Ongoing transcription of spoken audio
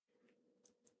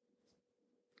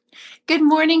Good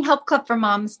morning, Help Club for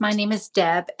Moms. My name is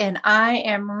Deb, and I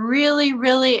am really,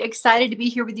 really excited to be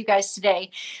here with you guys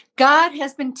today. God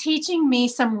has been teaching me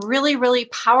some really, really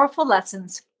powerful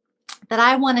lessons that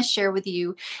I want to share with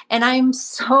you, and I'm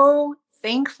so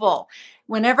thankful.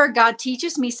 Whenever God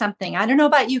teaches me something, I don't know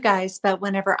about you guys, but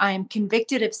whenever I am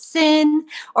convicted of sin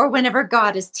or whenever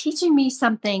God is teaching me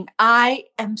something, I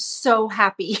am so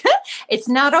happy. It's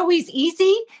not always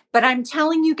easy, but I'm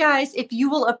telling you guys, if you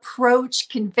will approach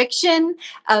conviction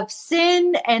of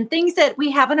sin and things that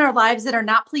we have in our lives that are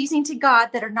not pleasing to God,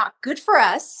 that are not good for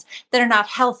us, that are not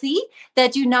healthy,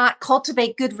 that do not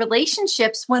cultivate good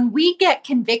relationships, when we get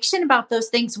conviction about those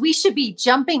things, we should be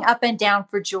jumping up and down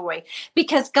for joy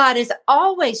because God is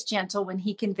always gentle when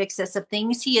he convicts us of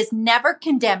things. He is never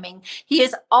condemning. He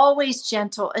is always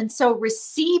gentle. And so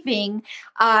receiving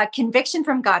conviction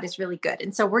from God is really good.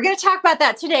 And so we're going to talk about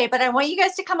that today, but I want you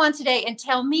guys to come on today and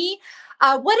tell me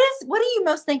what are you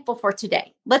most thankful for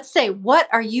today? Let's say, what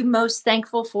are you most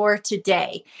thankful for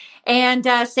today? And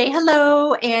say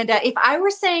hello. And if I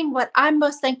were saying what I'm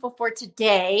most thankful for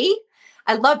today,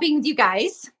 I love being with you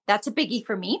guys. That's a biggie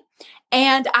for me.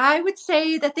 And I would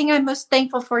say the thing I'm most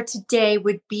thankful for today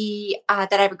would be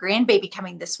that I have a grandbaby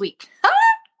coming this week.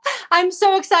 I'm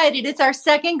so excited. It's our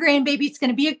second grandbaby. It's going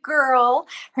to be a girl.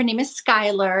 Her name is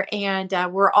Skylar, and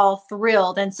we're all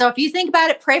thrilled. And so if you think about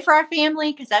it, pray for our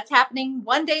family because that's happening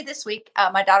one day this week.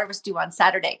 My daughter was due on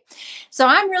Saturday. So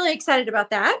I'm really excited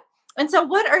about that. And so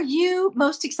what are you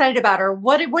most excited about, or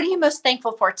what are you most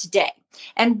thankful for today?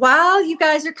 And while you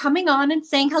guys are coming on and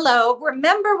saying hello,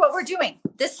 remember what we're doing.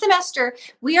 This semester,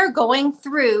 we are going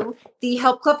through the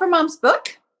Help Club for Moms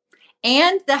book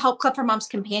and the Help Club for Moms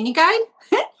companion guide.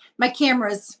 My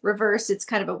camera's reversed. It's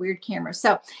kind of a weird camera.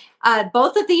 So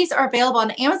both of these are available on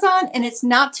Amazon, and it's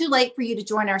not too late for you to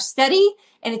join our study.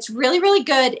 And it's really, really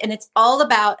good. And it's all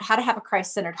about how to have a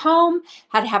Christ-centered home,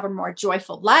 how to have a more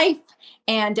joyful life.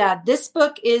 And this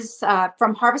book is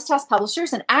from Harvest House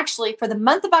Publishers. And actually, for the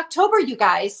month of October, you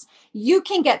guys, you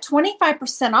can get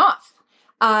 25% off.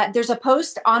 There's a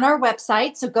post on our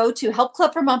website. So go to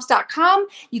helpclubformoms.com.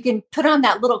 You can put on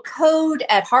that little code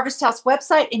at Harvest House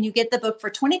website and you get the book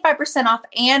for 25% off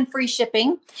and free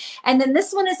shipping. And then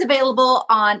this one is available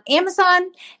on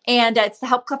Amazon, and it's the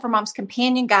Help Club for Moms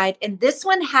companion guide. And this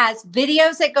one has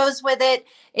videos that goes with it.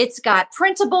 It's got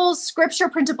printables, scripture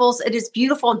printables. It is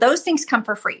beautiful. And those things come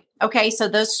for free. Okay. So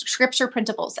those scripture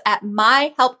printables at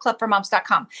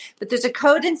myhelpclubformoms.com. But there's a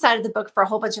code inside of the book for a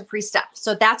whole bunch of free stuff.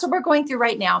 So that's what we're going through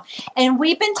right now. And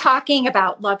we've been talking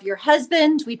about love your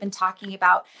husband. We've been talking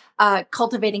about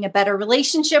cultivating a better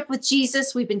relationship with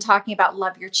Jesus. We've been talking about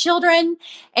love your children.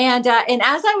 And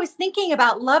as I was thinking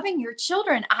about loving your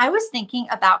children, I was thinking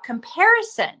about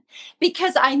comparison,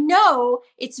 because I know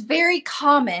it's very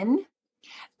common.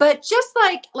 But just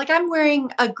like I'm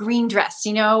wearing a green dress,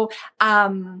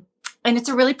 and it's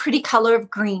a really pretty color of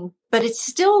green, but it's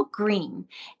still green.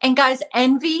 And guys,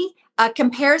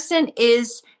 comparison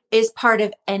is part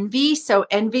of envy. So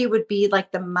envy would be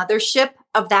like the mothership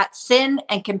of that sin,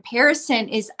 and comparison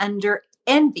is under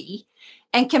envy.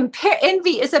 And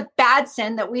envy is a bad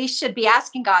sin that we should be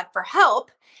asking God for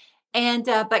help. And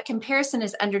but comparison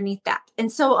is underneath that.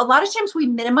 And so a lot of times we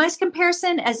minimize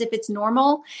comparison as if it's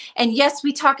normal. And yes,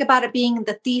 we talk about it being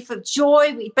the thief of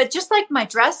joy. But just like my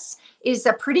dress is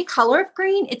a pretty color of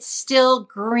green, it's still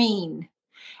green.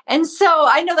 And so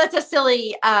I know that's a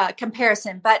silly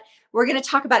comparison, but we're going to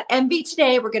talk about envy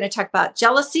today. We're going to talk about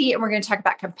jealousy, and we're going to talk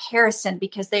about comparison,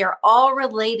 because they are all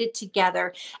related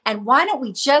together. And why don't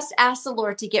we just ask the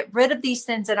Lord to get rid of these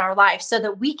sins in our life so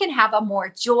that we can have a more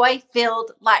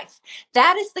joy-filled life?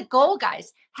 That is the goal,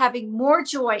 guys, having more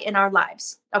joy in our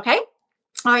lives. Okay?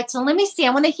 All right, so let me see. I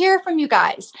want to hear from you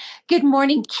guys. Good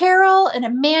morning, Carol and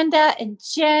Amanda and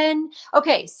Jen.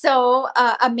 Okay, so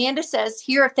Amanda says,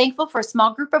 here, thankful for a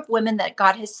small group of women that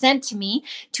God has sent to me,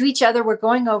 to each other. We're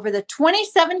going over the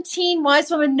 2017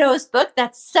 Wise Woman Knows book.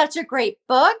 That's such a great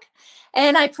book.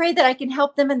 And I pray that I can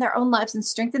help them in their own lives and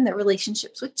strengthen their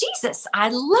relationships with Jesus. I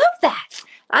love that.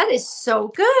 That is so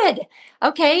good.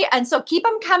 Okay. And so keep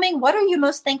them coming. What are you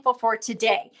most thankful for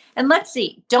today? And let's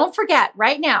see. Don't forget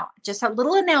right now, just a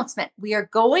little announcement. We are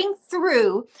going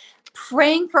through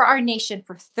praying for our nation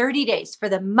for 30 days. For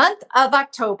the month of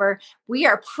October, we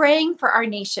are praying for our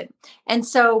nation. And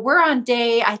so we're on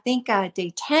day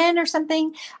 10 or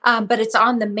something, but it's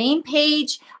on the main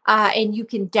page, and you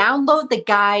can download the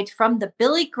guide from the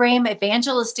Billy Graham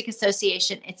Evangelistic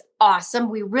Association. It's awesome.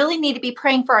 We really need to be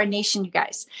praying for our nation, you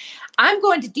guys. I'm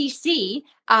going to DC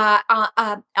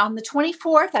on the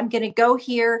 24th. I'm going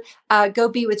to go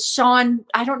be with Sean.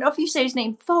 I don't know if you say his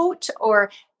name, Fote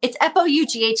or It's Fought.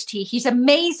 He's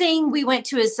amazing. We went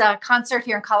to his concert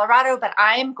here in Colorado, but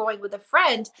I am going with a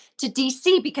friend to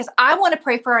DC because I want to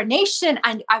pray for our nation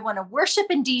and I want to worship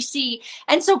in DC.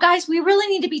 And so, guys, we really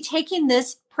need to be taking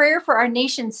this prayer for our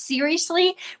nation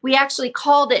seriously. We actually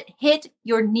called it Hit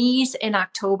Your Knees in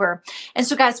October. And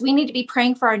so, guys, we need to be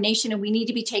praying for our nation and we need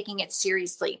to be taking it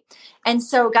seriously. And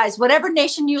so, guys, whatever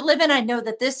nation you live in, I know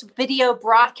that this video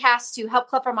broadcasts to Help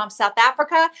Club for Moms South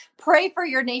Africa. Pray for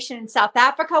your nation in South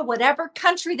Africa, whatever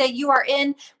country that you are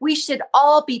in. We should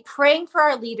all be praying for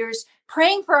our leaders,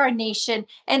 praying for our nation.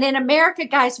 And in America,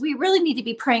 guys, we really need to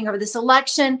be praying over this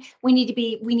election. We need to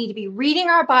be reading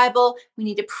our Bible. We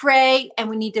need to pray and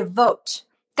we need to vote.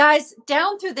 Guys,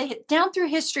 down through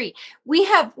history, we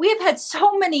have had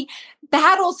so many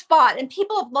battles fought and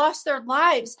people have lost their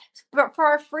lives for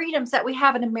our freedoms that we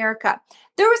have in America.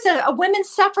 There was a women's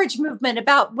suffrage movement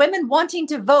about women wanting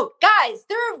to vote. Guys,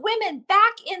 there are women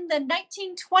back in the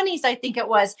 1920s, I think it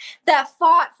was, that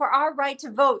fought for our right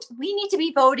to vote. We need to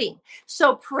be voting.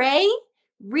 So pray,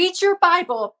 read your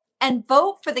Bible, and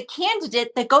vote for the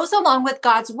candidate that goes along with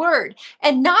God's word.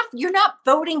 And you're not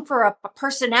voting for a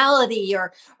personality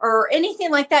or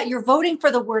anything like that. You're voting for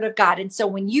the word of God. And so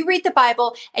when you read the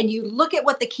Bible and you look at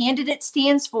what the candidate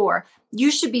stands for,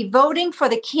 you should be voting for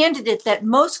the candidate that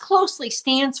most closely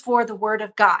stands for the word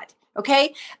of God.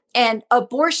 Okay. And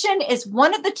abortion is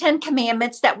one of the 10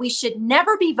 commandments that we should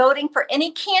never be voting for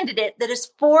any candidate that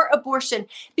is for abortion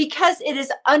because it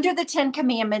is under the 10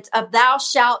 commandments of thou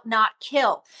shalt not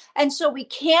kill. And so we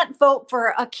can't vote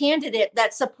for a candidate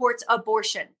that supports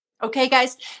abortion. Okay,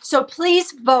 guys. So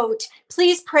please vote.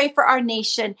 Please pray for our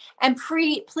nation and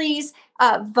please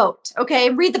vote. Okay.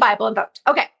 Read the Bible and vote.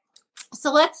 Okay.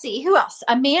 So let's see who else.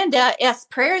 Amanda, yes,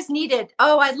 prayer is needed.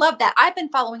 Oh, I love that. I've been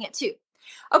following it too.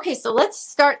 Okay, so let's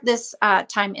start this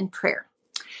time in prayer.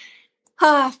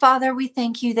 Father, we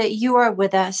thank you that you are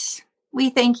with us. We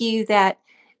thank you that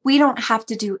we don't have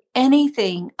to do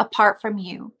anything apart from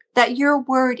you, that your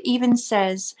word even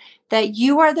says that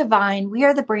you are the vine, we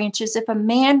are the branches. If a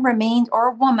man remains or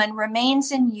a woman remains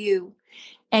in you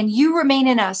and you remain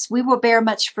in us, we will bear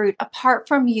much fruit. Apart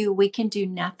from you, we can do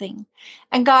nothing.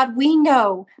 And God, we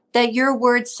know that your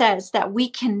word says that we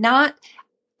cannot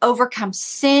overcome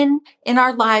sin in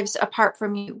our lives apart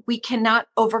from you. We cannot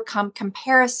overcome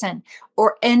comparison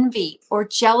or envy or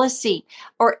jealousy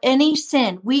or any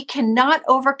sin. We cannot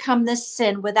overcome this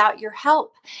sin without your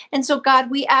help. And so,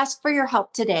 God, we ask for your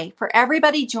help today for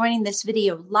everybody joining this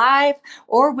video live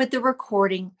or with the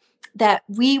recording, that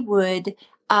we would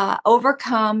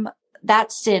overcome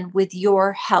that sin with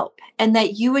your help, and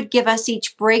that you would give us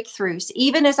each breakthroughs.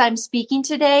 Even as I'm speaking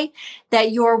today,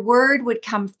 that your word would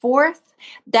come forth,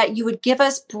 that you would give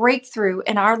us breakthrough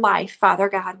in our life, Father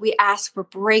God. We ask for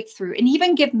breakthrough, and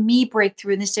even give me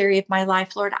breakthrough in this area of my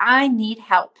life, Lord. I need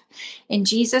help. In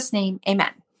Jesus' name,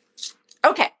 amen.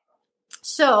 Okay,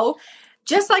 so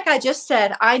just like I just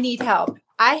said, I need help.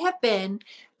 I have been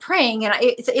praying, and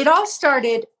it all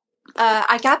started,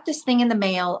 I got this thing in the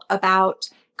mail about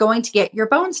going to get your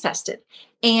bones tested.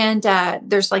 And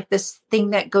there's like this thing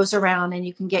that goes around and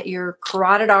you can get your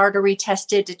carotid artery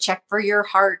tested to check for your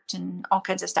heart and all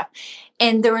kinds of stuff.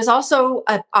 And there was also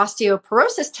an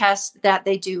osteoporosis test that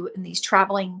they do in these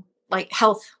traveling like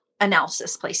health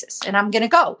analysis places. And I'm going to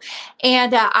go.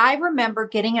 And I remember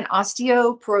getting an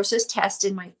osteoporosis test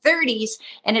in my 30s,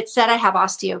 and it said I have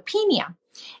osteopenia.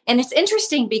 And it's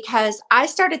interesting because I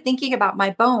started thinking about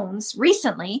my bones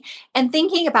recently and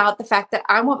thinking about the fact that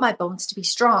I want my bones to be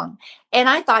strong. And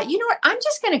I thought, you know what? I'm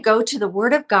just going to go to the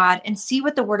Word of God and see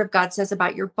what the Word of God says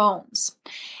about your bones.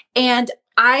 And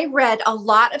I read a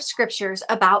lot of scriptures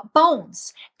about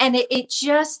bones, and it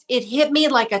hit me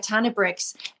like a ton of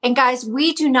bricks. And guys,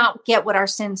 we do not get what our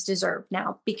sins deserve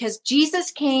now, because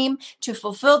Jesus came to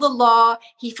fulfill the law.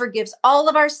 He forgives all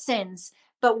of our sins.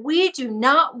 But we do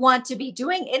not want to be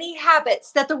doing any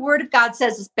habits that the Word of God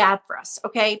says is bad for us,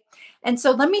 okay? And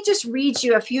so let me just read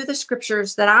you a few of the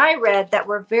scriptures that I read that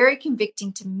were very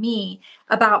convicting to me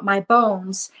about my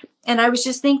bones. And I was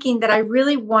just thinking that I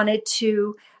really wanted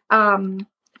to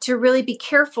really be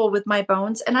careful with my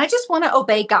bones. And I just want to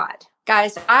obey God.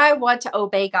 Guys, I want to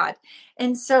obey God.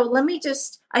 And so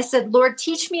I said, Lord,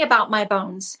 teach me about my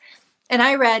bones. And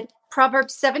I read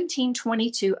Proverbs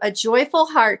 17:22, a joyful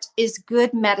heart is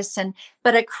good medicine,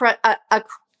 but a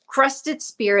crusted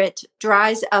spirit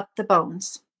dries up the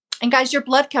bones. And guys, your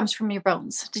blood comes from your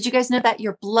bones. Did you guys know that?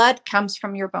 Your blood comes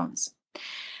from your bones.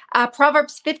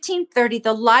 Proverbs 15:30,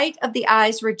 the light of the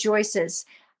eyes rejoices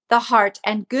the heart,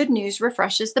 and good news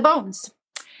refreshes the bones.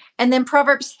 And then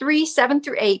Proverbs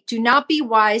 3:7-8, do not be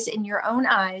wise in your own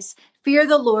eyes. Fear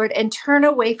the Lord and turn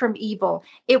away from evil.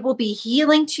 It will be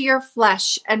healing to your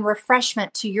flesh and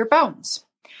refreshment to your bones.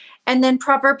 And then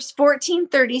Proverbs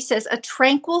 14:30 says, a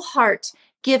tranquil heart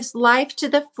gives life to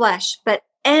the flesh, but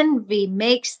envy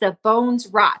makes the bones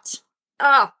rot.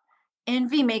 Ah,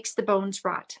 envy makes the bones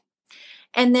rot.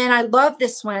 And then I love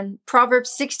this one,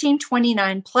 Proverbs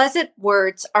 16:29, pleasant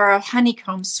words are a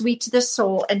honeycomb, sweet to the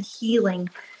soul and healing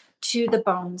to the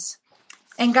bones.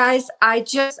 And guys,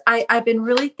 I've been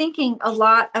really thinking a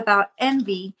lot about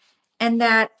envy, and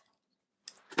that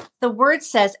the word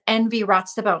says envy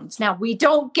rots the bones. Now, we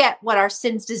don't get what our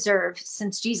sins deserve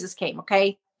since Jesus came,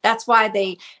 okay? That's why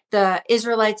the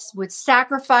Israelites would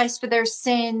sacrifice for their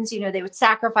sins. They would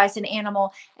sacrifice an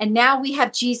animal. And now we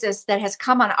have Jesus that has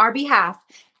come on our behalf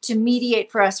to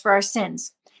mediate for us for our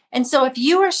sins. And so if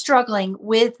you are struggling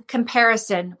with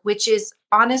comparison, which is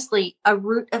honestly a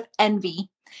root of envy,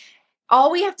 all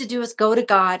we have to do is go to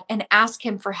God and ask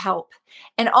him for help.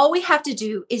 And all we have to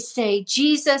do is say,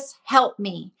 Jesus, help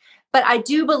me. But I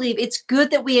do believe it's good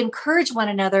that we encourage one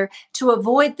another to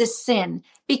avoid this sin,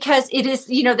 because it is,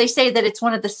 they say that it's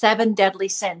one of the 7 deadly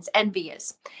sins, envy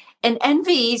is. And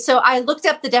envy, so I looked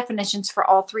up the definitions for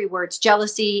all 3 words,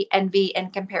 jealousy, envy,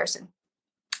 and comparison.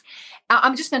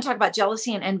 I'm just going to talk about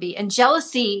jealousy and envy. And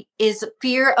jealousy is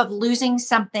fear of losing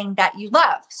something that you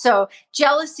love. So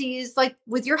jealousy is like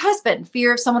with your husband,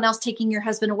 fear of someone else taking your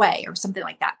husband away or something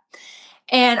like that.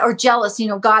 Or jealous,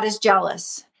 God is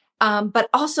jealous. But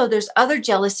also there's other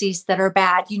jealousies that are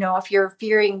bad. If you're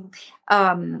fearing,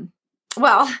 sometimes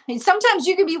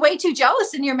you can be way too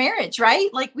jealous in your marriage, right?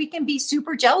 Like we can be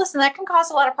super jealous and that can cause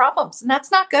a lot of problems, and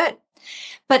that's not good.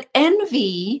 But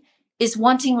envy is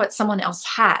wanting what someone else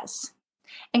has.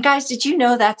 And guys, did you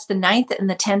know that's the 9th and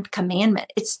the 10th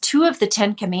commandment? It's 2 of the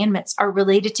 10 commandments are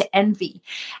related to envy.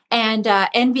 And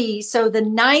envy, so the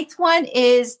 9th one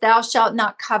is thou shalt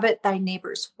not covet thy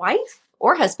neighbor's wife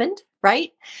or husband,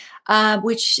 right?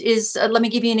 Which is, let me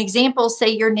give you an example.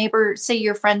 Say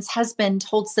your friend's husband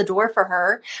holds the door for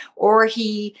her, or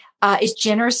he is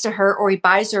generous to her, or he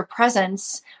buys her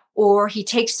presents, or he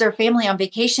takes their family on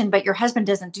vacation, but your husband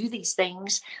doesn't do these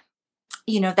things.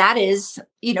 That is,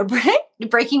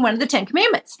 breaking one of the 10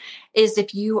 commandments, is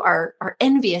if you are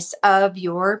envious of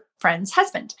your friend's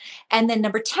husband. And then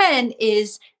number 10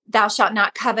 is thou shalt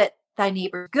not covet thy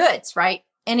neighbor's goods, right?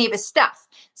 Any of his stuff.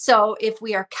 So if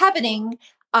we are coveting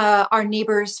our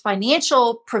neighbor's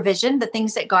financial provision, the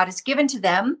things that God has given to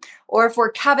them, or if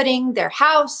we're coveting their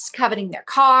house, coveting their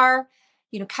car,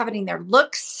 coveting their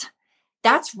looks,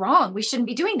 that's wrong. We shouldn't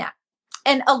be doing that.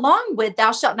 And along with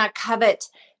thou shalt not covet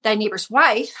thy neighbor's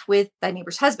wife with thy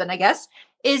neighbor's husband, I guess,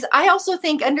 is I also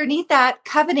think underneath that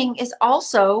coveting is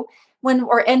also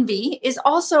or envy is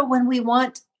also when we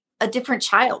want a different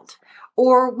child,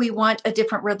 or we want a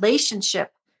different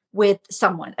relationship with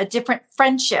someone, a different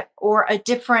friendship, or a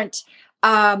different,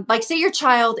 like say your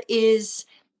child is,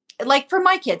 like for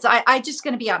my kids, I just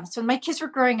going to be honest, when my kids were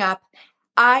growing up,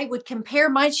 I would compare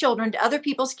my children to other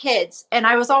people's kids. And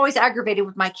I was always aggravated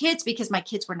with my kids because my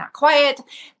kids were not quiet.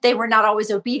 They were not always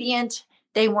obedient.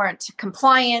 They weren't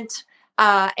compliant.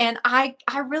 And I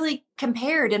really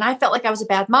compared, and I felt like I was a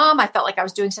bad mom. I felt like I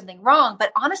was doing something wrong,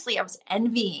 but honestly, I was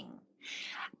envying.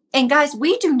 And guys,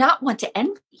 we do not want to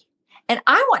envy. And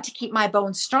I want to keep my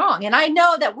bones strong. And I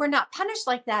know that we're not punished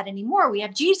like that anymore. We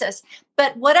have Jesus.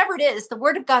 But whatever it is, the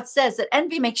word of God says that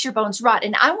envy makes your bones rot.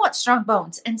 And I want strong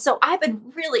bones. And so I've been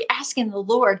really asking the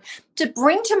Lord to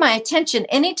bring to my attention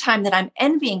anytime that I'm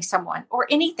envying someone or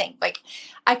anything. Like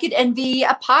I could envy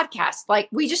a podcast. Like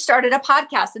we just started a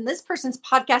podcast and this person's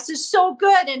podcast is so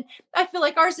good. And I feel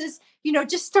like ours is,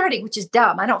 just starting, which is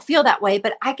dumb. I don't feel that way,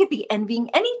 but I could be envying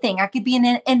anything. I could be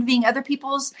envying other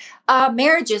people's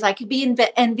marriages. I could be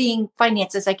envying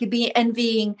finances. I could be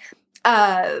envying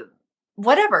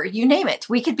whatever, you name it.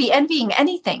 We could be envying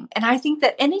anything. And I think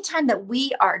that anytime that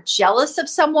we are jealous of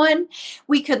someone,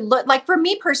 we could look, like for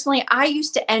me personally, I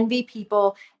used to envy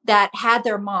people that had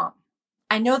their mom.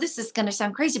 I know this is going to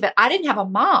sound crazy, but I didn't have a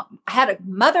mom. I had a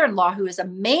mother-in-law who is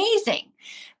amazing,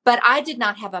 but I did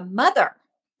not have a mother.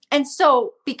 And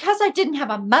so because I didn't have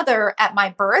a mother at my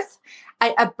birth,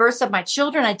 at birth of my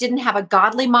children, I didn't have a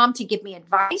godly mom to give me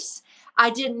advice.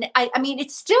 I mean,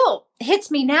 it still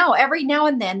hits me now, every now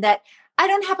and then, that I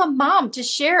don't have a mom to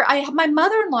share. I have my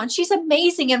mother-in-law and she's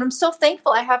amazing. And I'm so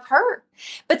thankful I have her.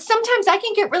 But sometimes I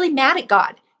can get really mad at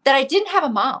God that I didn't have a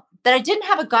mom, that I didn't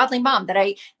have a godly mom, that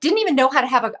I didn't even know how to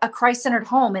have a Christ-centered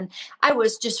home. And I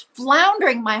was just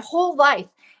floundering my whole life.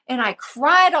 And I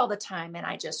cried all the time. And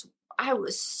I I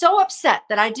was so upset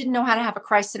that I didn't know how to have a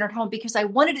Christ-centered home because I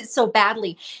wanted it so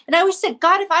badly. And I always said,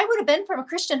 God, if I would have been from a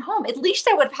Christian home, at least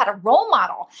I would have had a role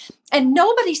model. And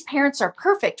nobody's parents are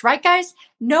perfect, right, guys?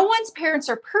 No one's parents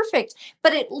are perfect,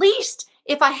 but at least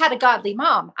if I had a godly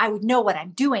mom, I would know what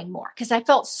I'm doing more, because I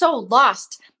felt so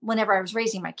lost whenever I was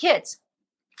raising my kids.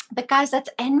 But guys, that's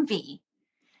envy.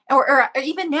 Or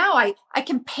even now, I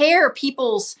compare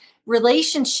people's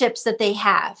relationships that they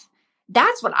have.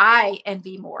 That's what I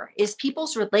envy more, is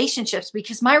people's relationships,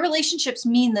 because my relationships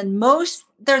mean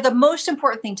they're the most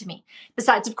important thing to me,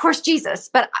 besides, of course, Jesus.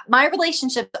 But my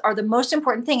relationships are the most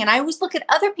important thing. And I always look at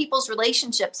other people's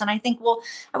relationships and I think, well,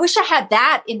 I wish I had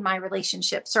that in my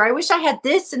relationships, or I wish I had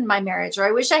this in my marriage, or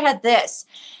I wish I had this.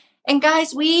 And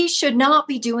guys, we should not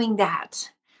be doing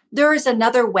that. There is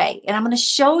another way, and I'm going to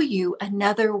show you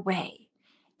another way.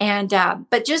 And,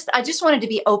 but I just wanted to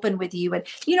be open with you. And,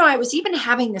 I was even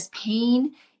having this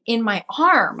pain in my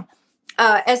arm,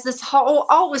 as this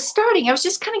all was starting. I was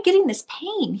just kind of getting this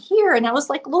pain here. And I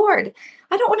was like, Lord,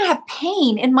 I don't want to have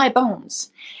pain in my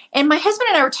bones. And my husband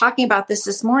and I were talking about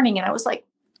this morning. And I was like,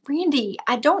 Randy,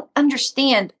 I don't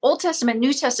understand Old Testament,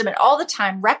 New Testament all the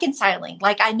time, reconciling.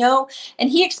 Like, I know.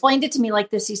 And he explained it to me like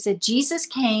this. He said, Jesus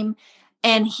came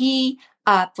and he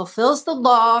fulfills the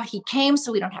law. He came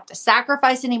so we don't have to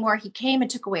sacrifice anymore. He came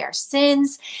and took away our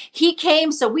sins. He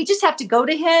came so we just have to go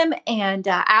to him and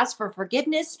ask for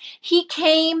forgiveness. He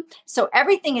came so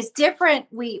everything is different.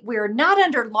 We're not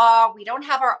under law. We don't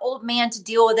have our old man to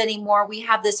deal with anymore. We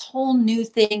have this whole new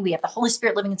thing. We have the Holy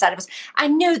Spirit living inside of us. I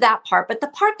knew that part, but the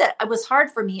part that was hard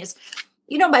for me is,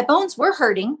 my bones were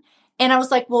hurting. And I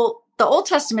was like, well, the Old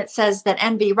Testament says that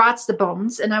envy rots the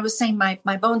bones. And I was saying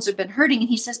my bones have been hurting. And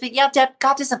he says, but yeah, Deb,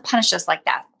 God doesn't punish us like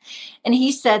that. And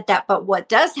he said that, but what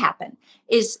does happen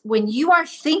is when you are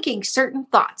thinking certain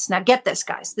thoughts. Now get this,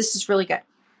 guys, this is really good.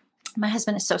 My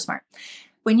husband is so smart.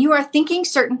 When you are thinking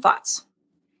certain thoughts,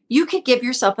 you could give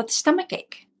yourself a stomach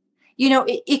ache.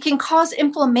 It can cause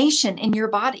inflammation in your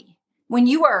body. When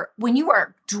you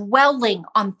are dwelling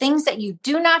on things that you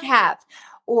do not have,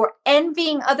 or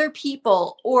envying other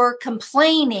people, or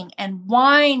complaining and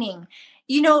whining,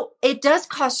 it does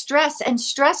cause stress, and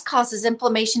stress causes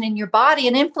inflammation in your body,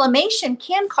 and inflammation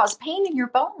can cause pain in your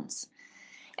bones.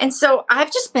 And so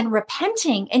I've just been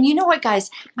repenting. And you know what, guys,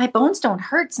 my bones don't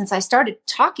hurt since I started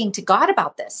talking to God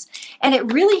about this. And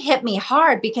it really hit me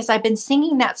hard because I've been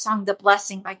singing that song, The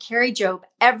Blessing by Carrie Job,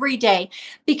 every day.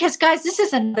 Because guys, this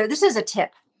is a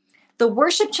tip. The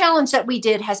worship challenge that we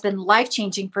did has been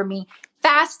life-changing for me.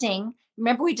 Fasting,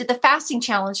 remember we did the fasting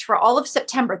challenge for all of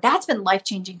September. That's been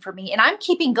life-changing for me. And I'm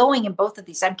keeping going in both of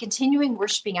these. I'm continuing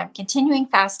worshiping. I'm continuing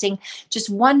fasting,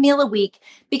 just one meal a week,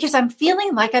 because I'm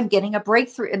feeling like I'm getting a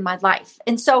breakthrough in my life.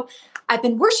 And so I've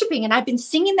been worshiping and I've been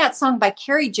singing that song by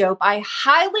Carrie Job. I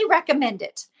highly recommend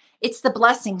it. It's the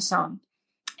blessing song.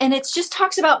 And it just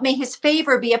talks about, may his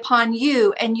favor be upon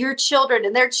you and your children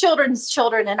and their children's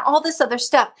children and all this other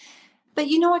stuff. But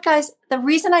you know what, guys? The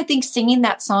reason I think singing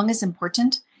that song is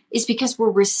important is because we're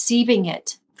receiving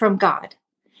it from God.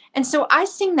 And so I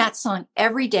sing that song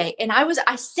every day. And I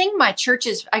sing my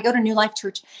church's, I go to New Life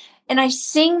Church, and I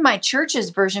sing my church's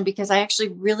version because I actually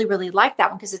really, really like that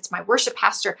one because it's my worship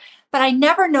pastor. But I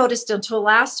never noticed until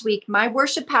last week, my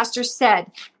worship pastor said,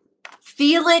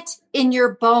 feel it in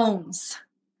your bones.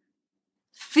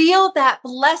 Feel that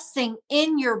blessing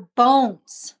in your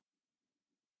bones.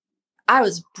 I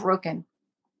was broken.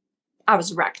 I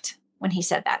was wrecked when he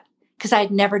said that because I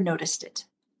had never noticed it.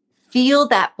 Feel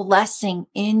that blessing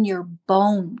in your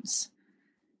bones.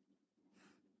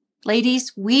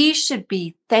 Ladies, we should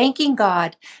be thanking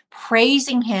God,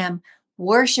 praising him,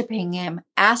 worshiping him,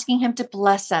 asking him to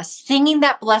bless us, singing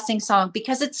that blessing song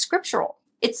because it's scriptural.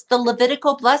 It's the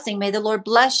Levitical blessing. May the Lord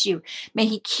bless you. May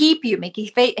he keep you. Make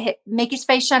his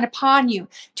face shine upon you.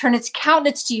 Turn its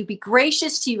countenance to you. Be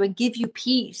gracious to you and give you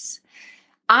peace.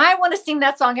 I want to sing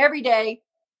that song every day.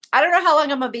 I don't know how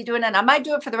long I'm going to be doing it. I might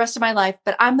do it for the rest of my life,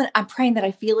 but I'm praying that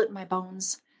I feel it in my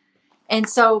bones. And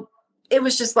so it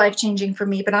was just life-changing for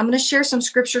me. But I'm going to share some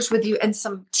scriptures with you and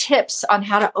some tips on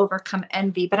how to overcome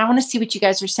envy. But I want to see what you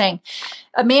guys are saying.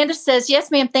 Amanda says, yes,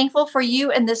 ma'am, thankful for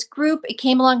you and this group. It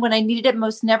came along when I needed it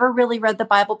most. Never really read the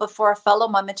Bible before. A fellow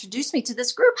mom introduced me to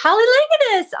this group. Holly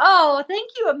Langanis. Oh,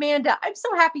 thank you, Amanda. I'm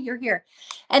so happy you're here.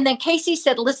 And then Casey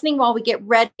said, listening while we get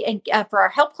ready and for our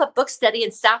Help Club book study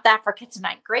in South Africa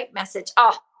tonight. Great message.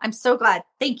 Oh, I'm so glad.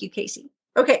 Thank you, Casey.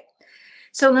 Okay,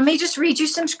 so let me just read you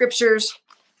some scriptures.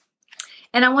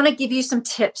 And I want to give you some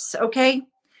tips, okay?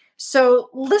 So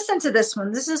listen to this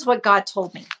one. This is what God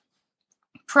told me.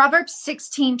 Proverbs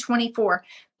 16:24.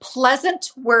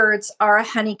 Pleasant words are a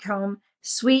honeycomb.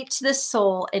 sweet to the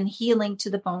soul and healing to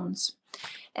the bones.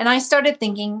 And I started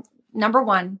thinking, number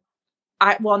one,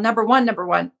 I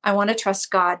want to trust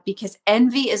God, because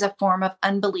envy is a form of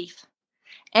unbelief.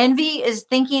 Envy is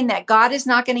thinking that God is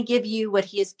not going to give you what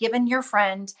he has given your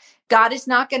friend. God is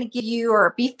not going to give you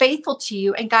or be faithful to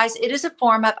you. And guys, it is a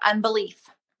form of unbelief.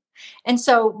 And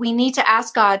so we need to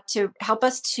ask God to help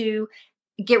us to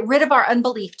get rid of our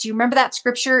unbelief. Do you remember that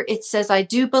scripture? It says, I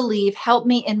do believe, help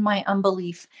me in my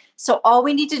unbelief. So all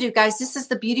we need to do, guys, this is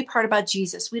the beauty part about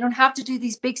Jesus. We don't have to do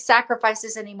these big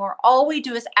sacrifices anymore. All we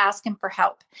do is ask him for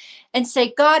help and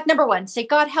say, God, number one, say,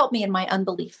 God, help me in my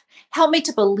unbelief. Help me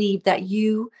to believe that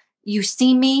you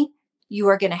see me, you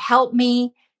are going to help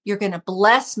me, you're going to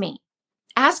bless me.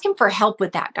 Ask him for help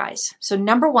with that, guys. So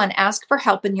number one, ask for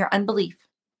help in your unbelief.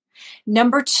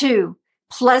 Number two,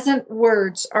 pleasant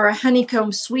words are a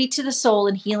honeycomb, sweet to the soul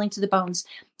and healing to the bones.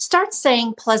 Start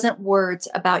saying pleasant words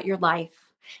about your life.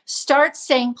 Start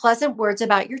saying pleasant words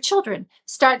about your children.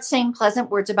 Start saying pleasant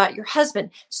words about your husband.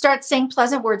 Start saying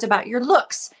pleasant words about your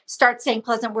looks. Start saying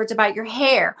pleasant words about your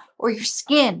hair or your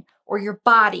skin or your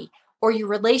body or your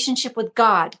relationship with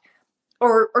God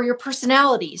or your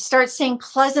personality. Start saying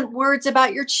pleasant words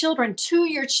about your children, to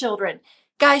your children.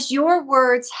 Guys, your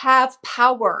words have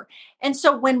power. And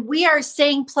so when we are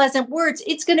saying pleasant words,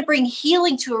 it's going to bring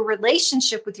healing to a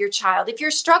relationship with your child. If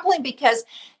you're struggling because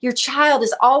your child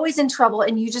is always in trouble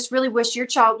and you just really wish your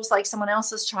child was like someone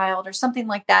else's child or something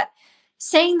like that,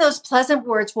 saying those pleasant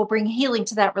words will bring healing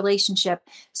to that relationship.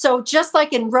 So just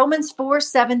like in Romans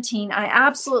 4:17, I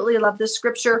absolutely love this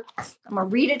scripture. I'm going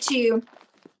to read it to you.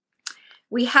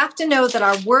 We have to know that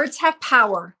our words have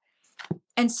power.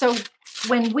 And so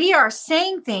when we are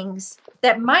saying things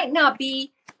that might not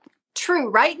be true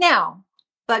right now,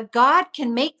 but God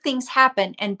can make things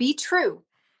happen and be true,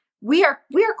 we are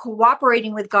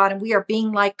cooperating with God and we are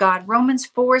being like God. Romans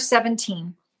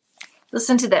 4:17.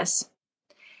 Listen to this.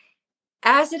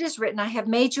 As it is written, I have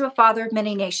made you a father of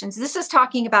many nations. This is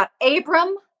talking about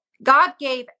Abram. God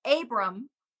gave Abram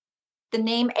the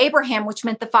name Abraham, which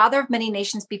meant the father of many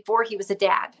nations, before he was a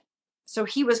dad. So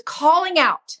he was calling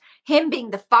out him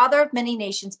being the father of many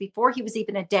nations before he was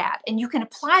even a dad. And you can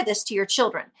apply this to your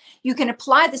children. You can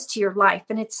apply this to your life.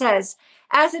 And it says,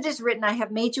 as it is written, I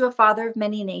have made you a father of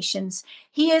many nations.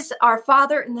 He is our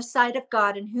father in the sight of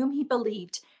God, in whom he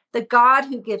believed, the God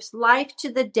who gives life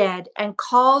to the dead and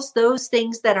calls those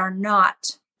things that are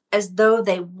not as though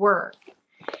they were.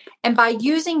 And by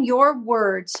using your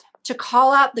words to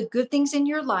call out the good things in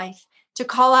your life, to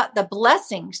call out the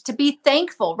blessings, to be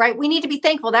thankful, right? We need to be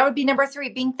thankful. That would be number 3,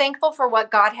 being thankful for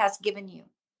what God has given you.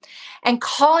 And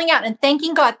calling out and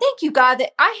thanking God. Thank you, God,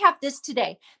 that I have this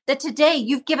today, that today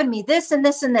you've given me this and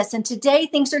this and this, and today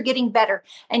things are getting better,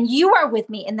 and you are with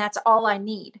me, and that's all I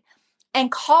need. And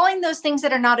calling those things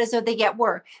that are not as though they yet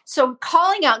were. So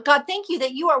calling out, God, thank you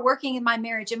that you are working in my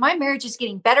marriage, and my marriage is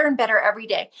getting better and better every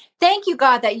day. Thank you,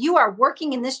 God, that you are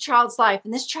working in this child's life,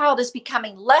 and this child is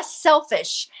becoming less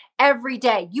selfish every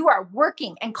day. You are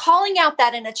working, and calling out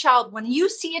that in a child. When you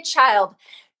see a child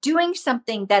doing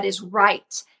something that is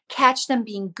right, catch them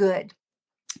being good.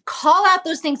 Call out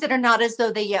those things that are not as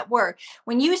though they yet were.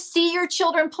 When you see your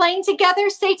children playing together,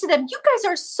 say to them, you guys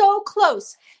are so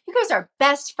close. You guys are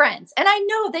best friends. And I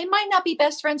know they might not be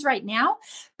best friends right now,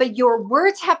 but your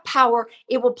words have power.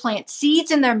 It will plant seeds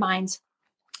in their minds.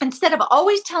 Instead of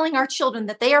always telling our children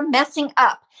that they are messing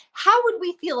up, how would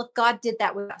we feel if God did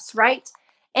that with us, right?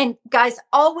 And guys,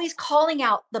 always calling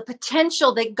out the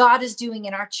potential that God is doing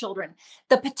in our children,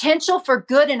 the potential for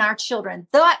good in our children.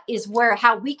 That is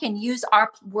how we can use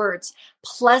our words,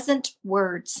 pleasant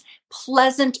words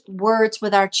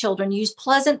with our children. Use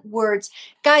pleasant words.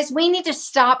 Guys, we need to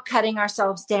stop cutting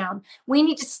ourselves down. We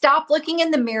need to stop looking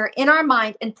in the mirror in our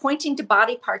mind and pointing to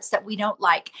body parts that we don't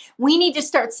like. We need to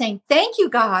start saying, thank you,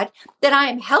 God, that I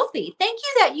am healthy. Thank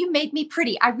you that you made me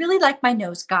pretty. I really like my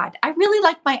nose, God. I really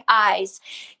like my eyes.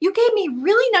 You gave me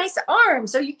really nice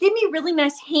arms, or you gave me really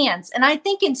nice hands. And I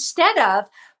think instead of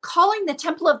calling the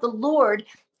temple of the Lord,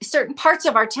 certain parts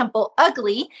of our temple,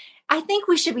 ugly, I think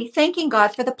we should be thanking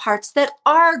God for the parts that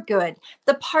are good,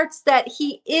 the parts that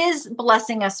he is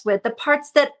blessing us with, the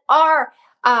parts that are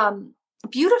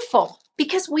beautiful,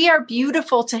 because we are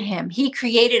beautiful to him. He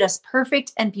created us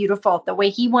perfect and beautiful the way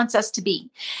he wants us to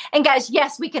be. And guys,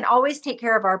 yes, we can always take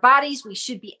care of our bodies. We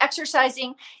should be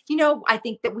exercising. I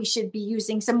think that we should be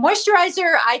using some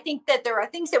moisturizer. I think that there are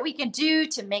things that we can do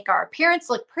to make our appearance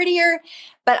look prettier.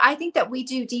 But I think that we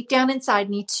do deep down inside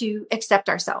need to accept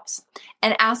ourselves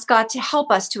and ask God to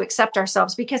help us to accept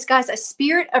ourselves. Because guys, a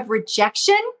spirit of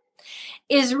rejection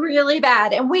is really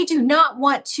bad. And we do not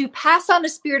want to pass on a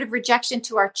spirit of rejection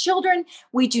to our children.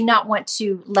 We do not want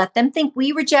to let them think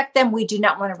we reject them. We do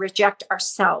not want to reject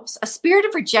ourselves. A spirit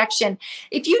of rejection,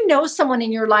 if you know someone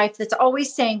in your life that's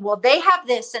always saying, well, they have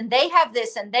this and they have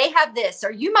this and they have this,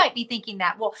 or you might be thinking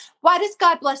that, well, why does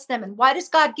God bless them? And why does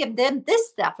God give them this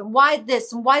stuff? And why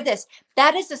this and why this?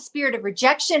 That is a spirit of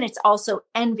rejection. It's also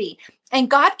envy. And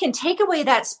God can take away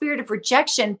that spirit of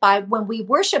rejection by when we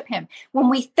worship him, when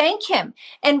we thank him.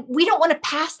 And we don't want to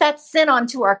pass that sin on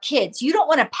to our kids. You don't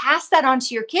want to pass that on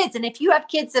to your kids. And if you have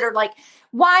kids that are like,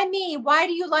 why me? Why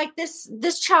do you like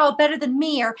this child better than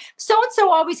me? Or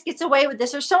so-and-so always gets away with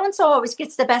this, or so-and-so always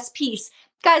gets the best piece.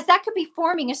 Guys, that could be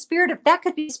that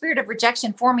could be a spirit of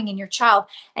rejection forming in your child.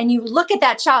 And you look at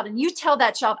that child and you tell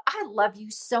that child, I love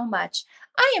you so much.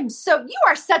 You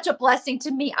are such a blessing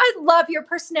to me. I love your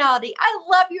personality. I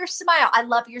love your smile. I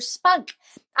love your spunk.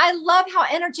 I love how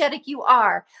energetic you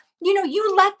are.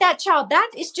 You let that child,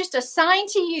 that is just a sign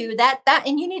to you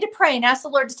and you need to pray and ask the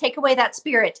Lord to take away that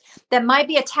spirit that might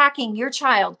be attacking your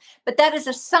child. But that is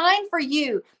a sign for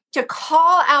you to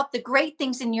call out the great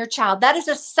things in your child. That is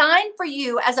a sign for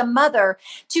you as a mother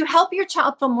to help your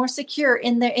child feel more secure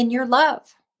in your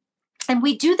love. And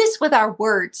we do this with our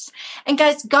words. And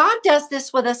guys, God does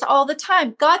this with us all the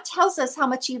time. God tells us how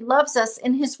much he loves us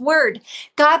in his word.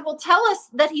 God will tell us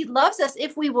that he loves us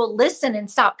if we will listen and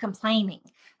stop complaining.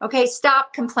 Okay,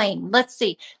 stop complaining. Let's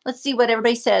see what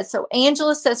everybody says. So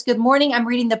Angela says, good morning. I'm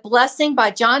reading The Blessing by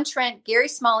John Trent, Gary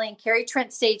Smalley, and Carrie Trent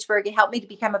Stageberg. It helped me to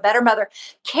become a better mother.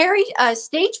 Carrie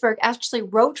Stageberg actually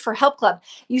wrote for Help Club.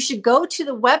 You should go to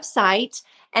the website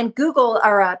and Google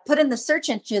or put in the search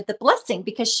engine The Blessing,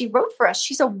 because she wrote for us.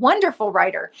 She's a wonderful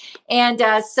writer. And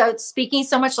so speaking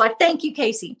so much life. Thank you,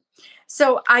 Casey.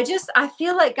 So I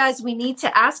feel like, guys, we need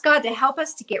to ask God to help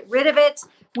us to get rid of it.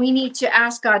 We need to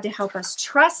ask God to help us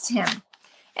trust him.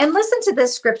 And listen to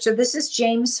this scripture. This is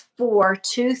James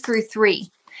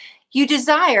 4:2-3. You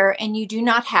desire and you do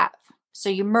not have, so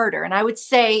you murder. And I would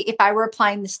say, if I were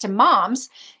applying this to moms,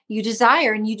 you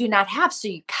desire and you do not have, so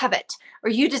you covet. Or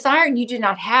you desire and you do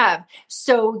not have,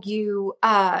 so you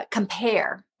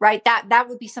compare, right? That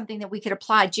would be something that we could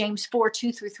apply, James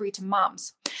 4:2-3 to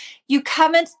moms. You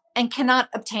covet and cannot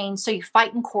obtain, so you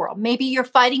fight and quarrel. Maybe you're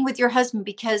fighting with your husband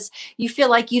because you feel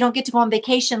like you don't get to go on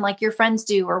vacation like your friends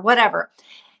do or whatever.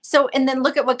 So, and then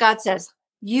look at what God says.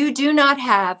 You do not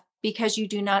have because you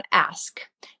do not ask.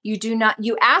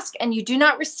 You ask and you do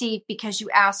not receive because you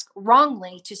ask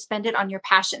wrongly to spend it on your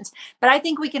passions. But I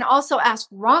think we can also ask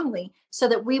wrongly so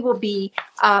that we will be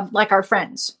like our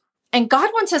friends. And God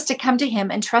wants us to come to him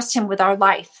and trust him with our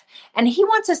life. And he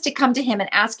wants us to come to him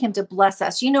and ask him to bless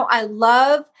us. I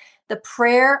love the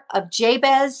prayer of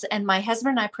Jabez, and my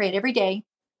husband and I pray it every day.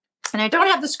 And I don't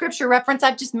have the scripture reference.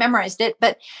 I've just memorized it.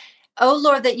 But, oh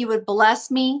Lord, that you would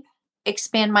bless me,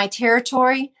 expand my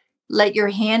territory, let your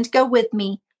hand go with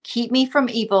me, keep me from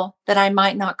evil, that I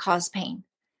might not cause pain.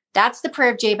 That's the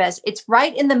prayer of Jabez. It's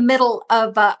right in the middle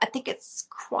of, I think it's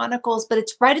Chronicles, but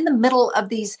it's right in the middle of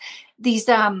these,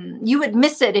 you would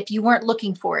miss it if you weren't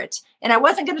looking for it. And I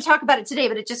wasn't going to talk about it today,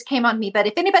 but it just came on me. But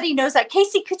if anybody knows that,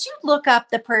 Casey, could you look up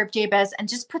the prayer of Jabez and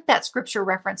just put that scripture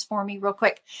reference for me real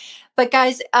quick? But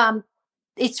guys,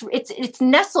 it's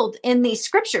nestled in these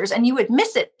scriptures, and you would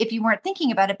miss it if you weren't thinking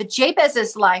about it. But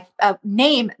Jabez's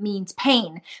name means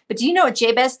pain. But do you know what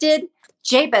Jabez did?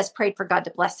 Jabez prayed for God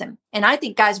to bless him. And I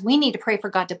think, guys, we need to pray for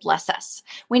God to bless us.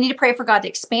 We need to pray for God to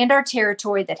expand our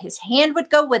territory, that his hand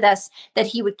would go with us, that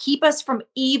he would keep us from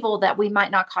evil, that we might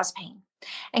not cause pain.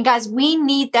 And guys, we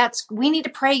need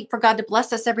to pray for God to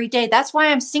bless us every day. That's why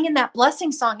I'm singing that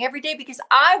blessing song every day, because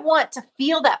I want to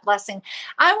feel that blessing.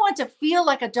 I want to feel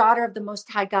like a daughter of the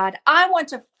Most High God. I want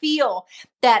to feel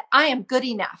that I am good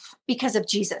enough because of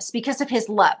Jesus, because of his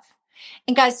love.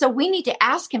 And guys, so we need to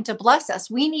ask him to bless us.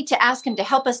 We need to ask him to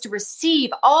help us to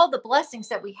receive all the blessings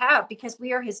that we have, because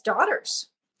we are his daughters.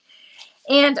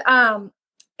 And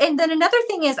then another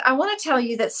thing is, I want to tell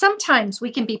you that sometimes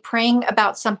we can be praying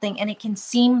about something and it can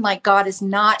seem like God is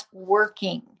not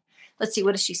working. Let's see,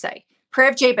 what does she say?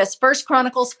 Prayer of Jabez, 1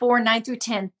 Chronicles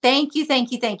 4:9-10. Thank you,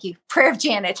 thank you, thank you. Prayer of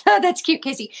Janet. That's cute,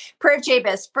 Casey. Prayer of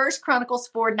Jabez, 1 Chronicles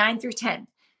 4:9-10.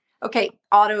 Okay,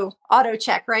 auto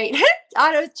check, right?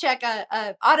 auto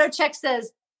check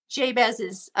says Jabez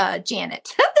is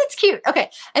Janet. That's cute.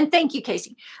 Okay, and thank you,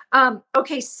 Casey.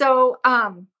 Okay, so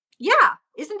yeah,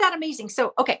 isn't that amazing?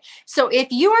 So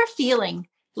if you are feeling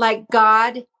like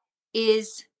God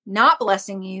is not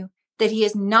blessing you, that he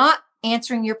is not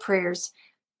answering your prayers,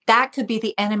 that could be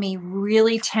the enemy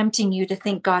really tempting you to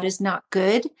think God is not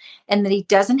good and that he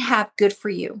doesn't have good for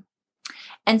you.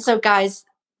 And so, guys,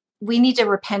 we need to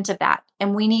repent of that.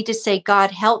 And we need to say,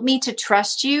 God, help me to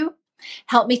trust you.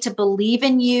 Help me to believe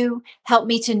in you. Help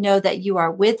me to know that you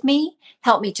are with me.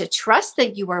 Help me to trust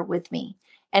that you are with me.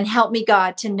 And help me,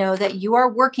 God, to know that you are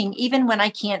working even when I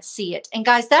can't see it. And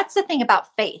guys, that's the thing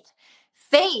about faith.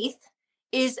 Faith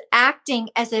is acting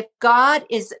as if God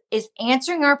is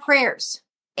answering our prayers.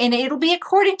 And it'll be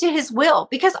according to his will,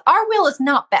 because our will is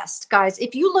not best, guys.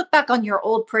 If you look back on your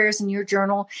old prayers in your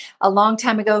journal a long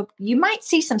time ago, you might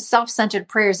see some self-centered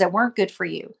prayers that weren't good for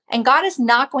you. And God is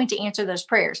not going to answer those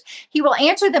prayers. He will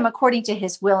answer them according to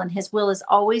his will, and his will is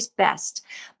always best.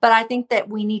 But I think that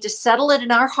we need to settle it in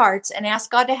our hearts and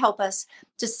ask God to help us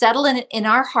to settle it in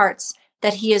our hearts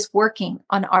that he is working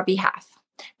on our behalf,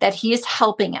 that he is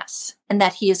helping us, and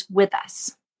that he is with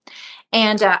us.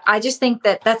 And I just think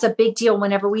that that's a big deal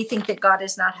whenever we think that God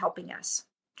is not helping us.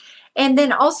 And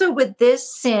then also with this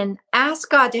sin, ask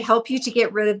God to help you to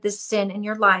get rid of this sin in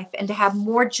your life and to have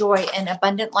more joy and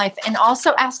abundant life. And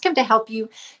also ask him to help you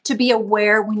to be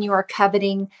aware when you are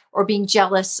coveting or being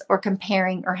jealous or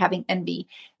comparing or having envy.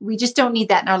 We just don't need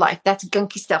that in our life. That's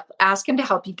gunky stuff. Ask him to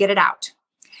help you get it out.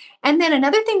 And then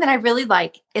another thing that I really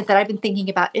like is that I've been thinking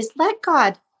about is let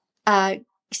God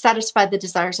satisfy the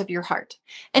desires of your heart.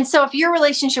 And so if your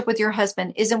relationship with your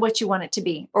husband isn't what you want it to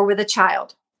be, or with a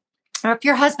child, or if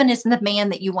your husband isn't the man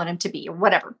that you want him to be, or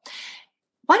whatever,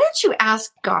 why don't you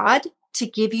ask God to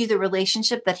give you the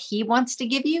relationship that he wants to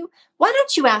give you? Why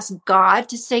don't you ask God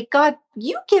to say, God,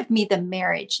 you give me the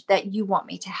marriage that you want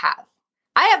me to have.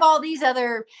 I have all these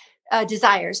other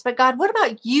desires, but God, what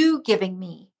about you giving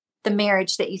me the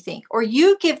marriage that you think, or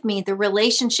you give me the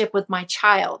relationship with my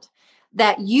child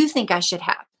that you think I should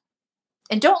have?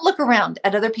 And don't look around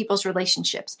at other people's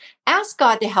relationships. Ask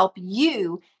God to help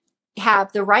you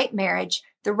have the right marriage,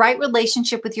 the right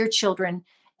relationship with your children,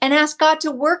 and ask God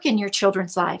to work in your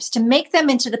children's lives to make them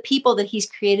into the people that he's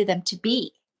created them to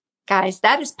be. Guys,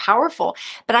 that is powerful.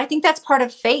 But I think that's part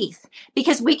of faith,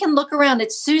 because we can look around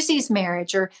at Susie's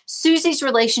marriage or Susie's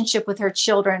relationship with her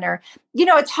children, or,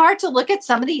 it's hard to look at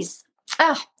some of these.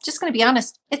 Just going to be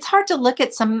honest, it's hard to look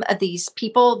at some of these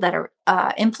people that are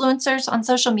influencers on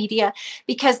social media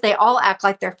because they all act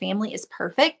like their family is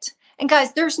perfect. And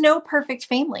guys, there's no perfect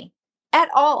family at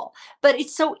all. But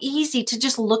it's so easy to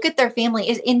just look at their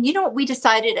family. And you know what we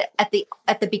decided at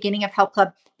the beginning of Help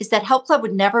Club is that Help Club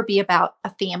would never be about a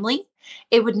family.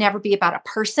 It would never be about a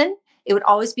person. It would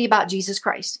always be about Jesus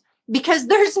Christ. Because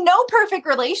there's no perfect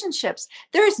relationships.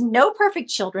 There's no perfect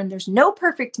children. There's no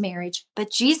perfect marriage,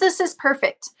 but Jesus is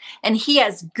perfect and he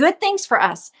has good things for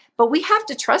us, but we have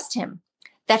to trust him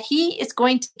that he is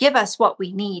going to give us what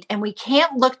we need. And we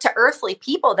can't look to earthly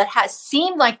people that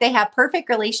seem like they have perfect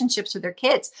relationships with their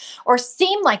kids or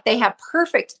seem like they have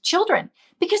perfect children,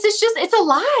 because it's a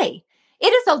lie. It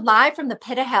is a lie from the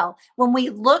pit of hell when we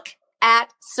look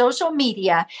at social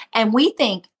media and we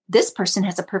think, this person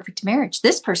has a perfect marriage.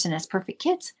 This person has perfect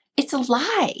kids. It's a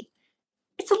lie.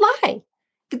 It's a lie.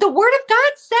 The word of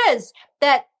God says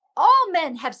that all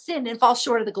men have sinned and fall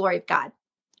short of the glory of God.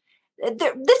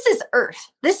 This is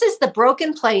earth. This is the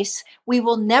broken place. We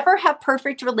will never have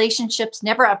perfect relationships,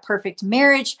 never have perfect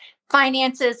marriage,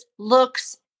 finances,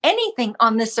 looks, anything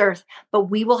on this earth, but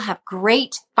we will have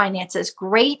great finances,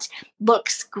 great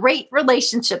looks, great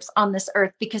relationships on this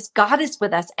earth because God is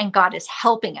with us and God is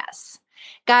helping us.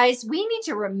 Guys, we need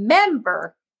to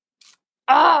remember,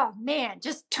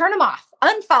 just turn them off,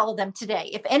 unfollow them today.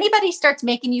 If anybody starts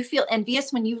making you feel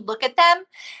envious when you look at them,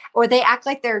 or they act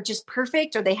like they're just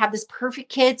perfect, or they have this perfect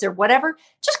kids or whatever,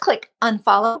 just click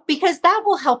unfollow, because that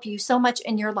will help you so much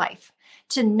in your life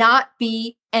to not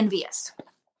be envious.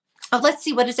 Let's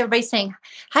see, what is everybody saying?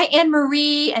 Hi, Anne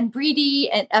Marie and Bridie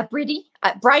and Bridie.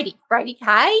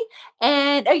 Hi.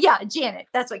 And Janet.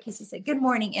 That's what Kissy said. Good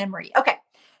morning, Anne Marie. Okay.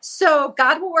 So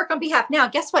God will work on behalf. Now,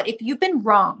 guess what? If you've been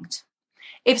wronged,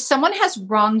 if someone has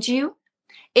wronged you,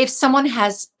 if someone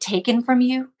has taken from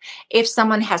you, if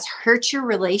someone has hurt your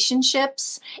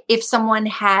relationships, if someone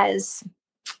has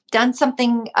done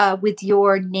something with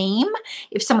your name,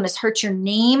 if someone has hurt your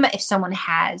name, if someone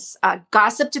has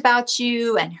gossiped about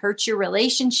you and hurt your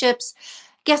relationships,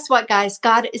 guess what, guys?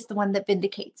 God is the one that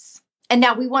vindicates. And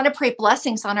now we want to pray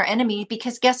blessings on our enemy,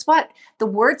 because guess what? The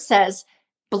word says,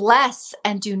 bless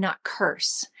and do not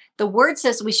curse. The word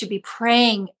says we should be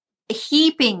praying,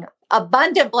 heaping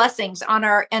abundant blessings on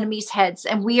our enemies' heads,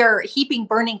 and we are heaping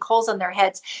burning coals on their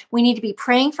heads. We need to be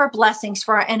praying for blessings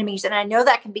for our enemies. And I know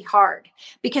that can be hard,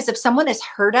 because if someone has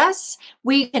hurt us,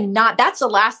 we cannot, that's the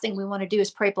last thing we want to do is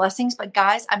pray blessings. But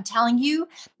guys, I'm telling you,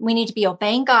 we need to be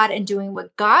obeying God and doing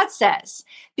what God says,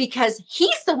 because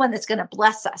he's the one that's going to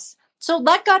bless us. So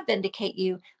let God vindicate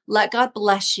you. let God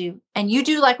bless you. And you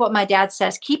do like what my dad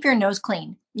says, keep your nose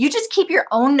clean. You just keep your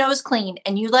own nose clean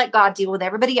and you let God deal with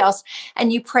everybody else.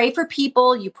 And you pray for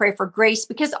people, you pray for grace,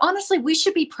 because honestly, we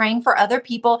should be praying for other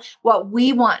people what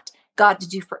we want God to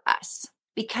do for us.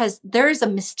 Because there's a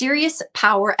mysterious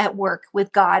power at work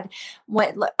with God.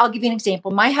 I'll give you an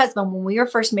example. My husband, when we were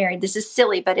first married, this is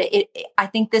silly, but I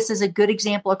think this is a good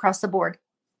example across the board.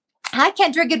 Hi,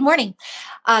 Kendra. Good morning.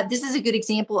 This is a good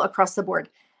example across the board.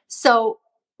 So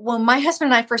when my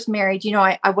husband and I first married,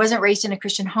 I wasn't raised in a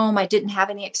Christian home. I didn't have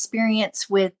any experience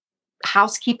with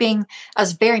housekeeping. I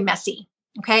was very messy.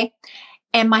 Okay.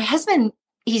 And my husband,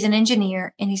 he's an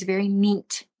engineer and he's very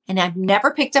neat. And I've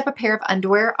never picked up a pair of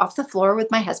underwear off the floor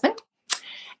with my husband.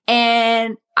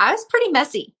 And I was pretty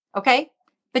messy. Okay.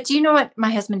 But do you know what my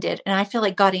husband did? And I feel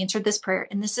like God answered this prayer.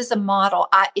 And this is a model.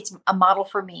 It's a model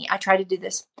for me. I try to do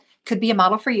this. Could be a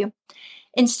model for you.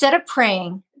 Instead of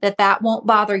praying that won't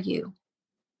bother you,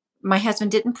 my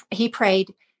husband he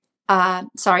prayed,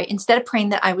 instead of praying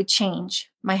that I would change,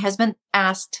 my husband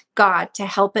asked God to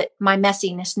help my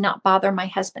messiness not bother my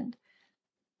husband.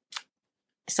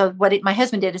 So my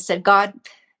husband did is said, God,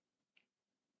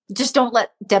 just don't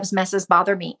let Deb's messes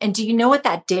bother me. And do you know what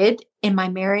that did in my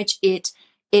marriage? It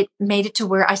made it to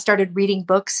where I started reading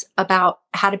books about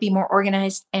how to be more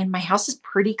organized, and my house is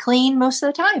pretty clean most of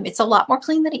the time. It's a lot more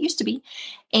clean than it used to be.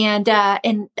 And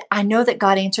I know that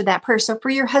God answered that prayer. So for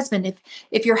your husband,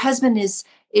 if your husband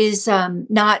is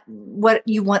not what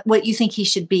you want, what you think he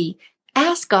should be,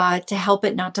 ask God to help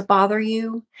it not to bother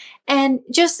you, and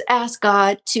just ask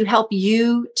God to help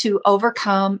you to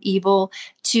overcome evil,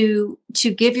 to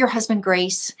give your husband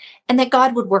grace, and that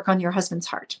God would work on your husband's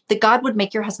heart, that God would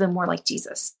make your husband more like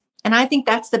Jesus. And I think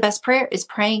that's the best prayer, is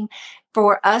praying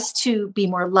for us to be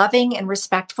more loving and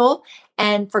respectful,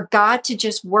 and for God to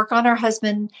just work on our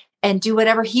husband and do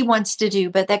whatever he wants to do,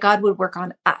 but that God would work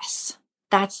on us.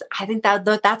 I think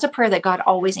that's a prayer that God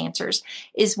always answers,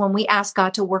 is when we ask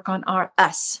God to work on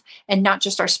us and not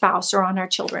just our spouse or on our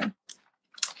children.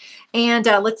 And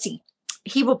let's see,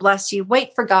 he will bless you.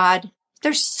 Wait for God.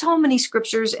 There's so many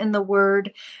scriptures in the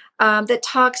word that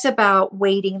talks about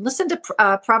waiting. Listen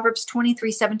to Proverbs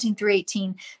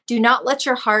 23:17-18. Do not let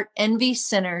your heart envy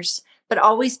sinners, but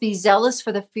always be zealous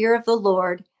for the fear of the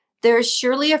Lord. There is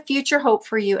surely a future hope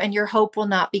for you, and your hope will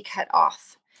not be cut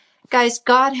off. Guys,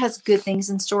 God has good things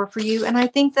in store for you. And I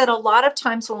think that a lot of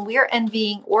times when we are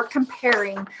envying or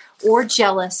comparing or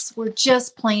jealous, we're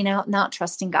just plain out not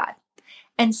trusting God.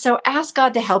 And so ask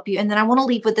God to help you. And then I want to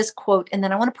leave with this quote, and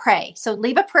then I want to pray. So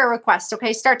leave a prayer request.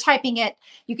 Okay. Start typing it.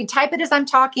 You can type it as I'm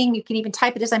talking. You can even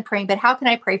type it as I'm praying, but how can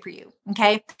I pray for you?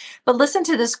 Okay. But listen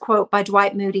to this quote by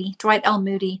Dwight L.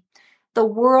 Moody. The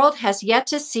world has yet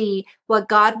to see what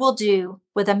God will do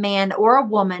with a man or a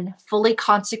woman fully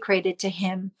consecrated to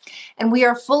him. And we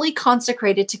are fully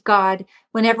consecrated to God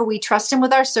whenever we trust him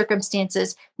with our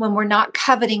circumstances, when we're not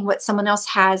coveting what someone else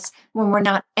has, when we're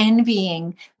not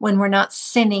envying, when we're not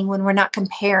sinning, when we're not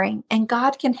comparing. And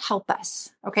God can help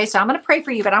us. Okay, so I'm going to pray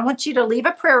for you, but I want you to leave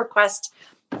a prayer request.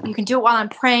 You can do it while I'm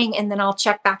praying, and then I'll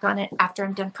check back on it after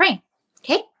I'm done praying.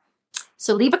 Okay,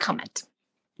 so leave a comment.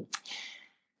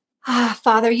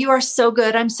 Father, you are so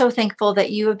good. I'm so thankful that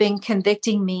you have been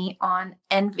convicting me on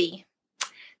envy.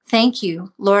 Thank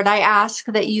you, Lord. I ask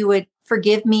that you would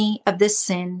forgive me of this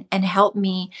sin and help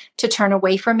me to turn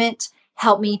away from it.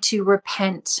 Help me to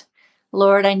repent.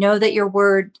 Lord, I know that your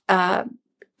word,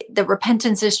 the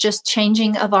repentance is just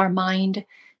changing of our mind.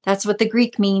 That's what the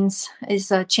Greek means,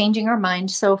 is changing our mind.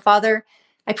 So, Father,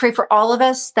 I pray for all of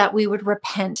us that we would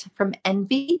repent from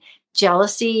envy,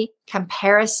 jealousy,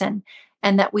 comparison,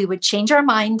 and that we would change our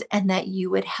mind, and that you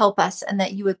would help us, and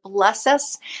that you would bless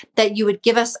us, that you would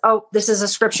give us. Oh, this is a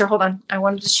scripture. Hold on. I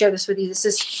wanted to share this with you. This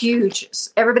is huge.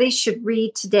 Everybody should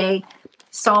read today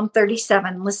Psalm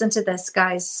 37. Listen to this,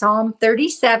 guys. Psalm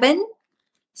 37.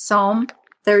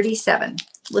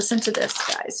 Listen to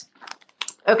this, guys.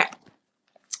 Okay.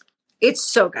 It's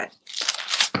so good.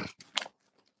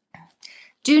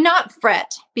 Do not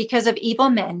fret because of evil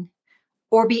men,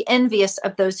 or be envious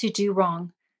of those who do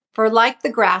wrong. For like the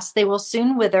grass, they will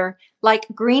soon wither. Like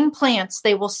green plants,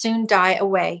 they will soon die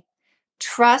away.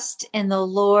 Trust in the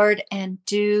Lord and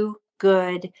do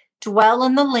good. Dwell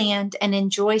in the land and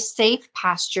enjoy safe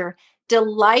pasture.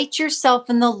 Delight yourself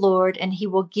in the Lord, and he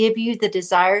will give you the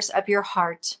desires of your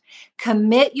heart.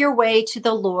 Commit your way to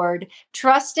the Lord.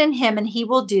 Trust in him, and he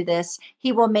will do this.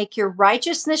 He will make your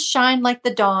righteousness shine like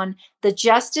the dawn, the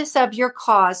justice of your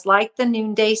cause like the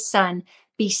noonday sun.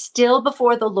 Be still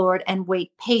before the Lord and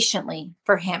wait patiently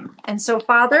for him. And so,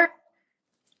 Father,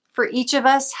 for each of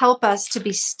us, help us to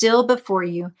be still before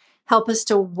you. Help us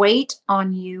to wait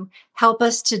on you. Help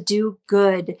us to do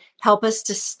good. Help us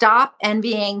to stop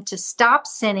envying, to stop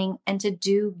sinning, and to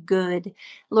do good.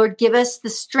 Lord, give us the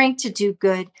strength to do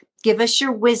good. Give us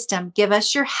your wisdom. Give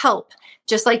us your help.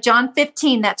 Just like John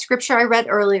 15, that scripture I read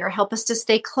earlier, help us to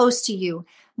stay close to you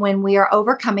when we are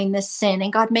overcoming this sin.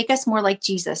 And God, make us more like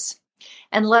Jesus.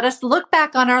 And let us look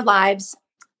back on our lives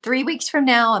 3 weeks from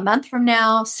now, a month from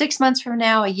now, 6 months from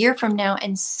now, a year from now,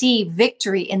 and see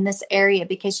victory in this area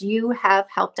because you have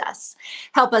helped us.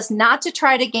 Help us not to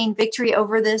try to gain victory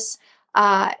over this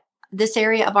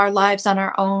area of our lives on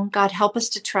our own. God, help us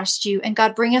to trust you. And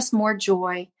God, bring us more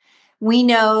joy. We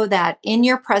know that in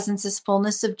your presence is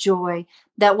fullness of joy,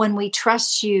 that when we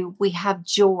trust you, we have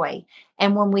joy.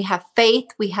 And when we have faith,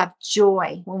 we have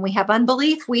joy. When we have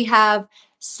unbelief, we have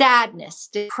sadness,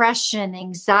 depression,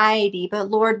 anxiety. But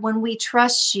Lord, when we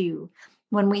trust you,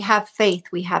 when we have faith,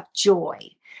 we have joy.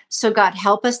 So God,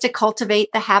 help us to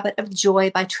cultivate the habit of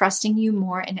joy by trusting you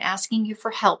more and asking you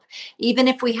for help, even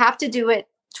if we have to do it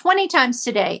 20 times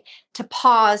today, to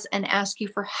pause and ask you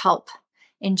for help.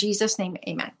 In Jesus' name,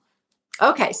 amen.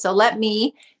 Okay, so let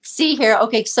me see here.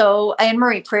 Okay, so Anne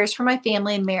Marie, prayers for my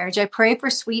family and marriage. I pray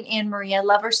for sweet Anne Marie. I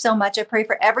love her so much. I pray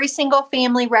for every single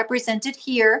family represented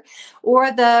here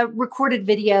or the recorded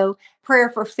video. Prayer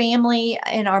for family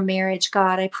and our marriage,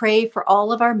 God. I pray for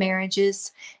all of our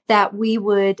marriages that we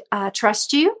would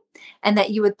trust you and that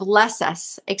you would bless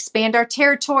us, expand our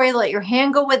territory, let your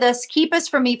hand go with us, keep us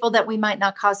from evil that we might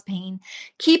not cause pain,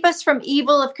 keep us from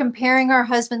evil of comparing our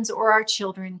husbands or our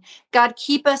children. God,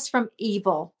 keep us from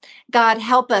evil. God,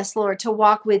 help us, Lord, to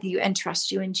walk with you and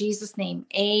trust you. In Jesus' name,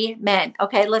 amen.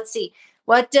 Okay, let's see.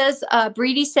 What does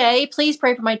Breedy say? Please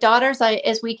pray for my daughters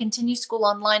as we continue school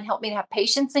online. Help me to have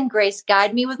patience and grace.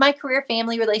 Guide me with my career,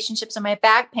 family, relationships, and my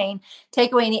back pain.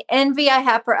 Take away any envy I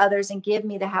have for others and give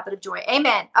me the habit of joy.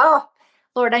 Amen. Oh,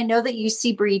 Lord, I know that you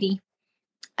see Breedy.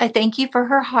 I thank you for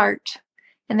her heart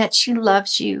and that she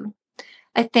loves you.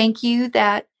 I thank you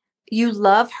that you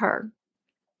love her.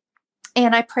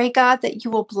 And I pray, God, that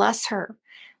you will bless her.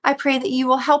 I pray that you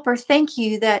will help her. Thank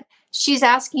you that she's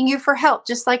asking you for help,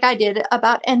 just like I did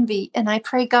about envy. And I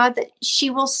pray, God, that she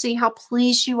will see how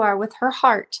pleased you are with her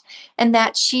heart and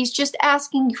that she's just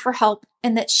asking you for help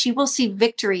and that she will see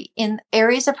victory in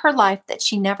areas of her life that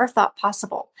she never thought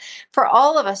possible. For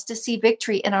all of us to see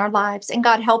victory in our lives. And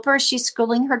God, help her. She's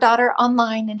schooling her daughter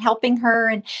online and helping her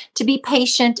and to be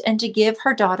patient and to give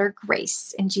her daughter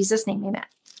grace. In Jesus' name, amen.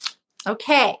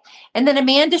 Okay. And then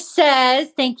Amanda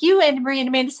says, thank you, Anne Marie. And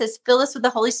Amanda says, fill us with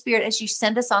the Holy Spirit as you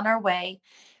send us on our way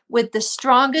with the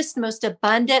strongest, most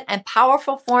abundant, and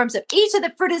powerful forms of each of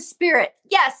the fruit of the Spirit.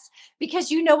 Yes,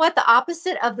 because you know what? The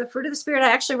opposite of the fruit of the Spirit,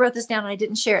 I actually wrote this down and I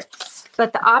didn't share it,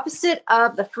 but the opposite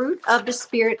of the fruit of the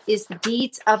Spirit is the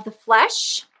deeds of the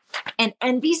flesh, and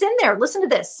envy's in there. Listen to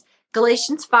this.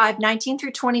 Galatians 5:19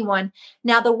 through 21.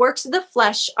 Now the works of the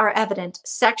flesh are evident: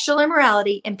 sexual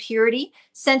immorality, impurity,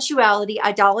 sensuality,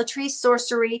 idolatry,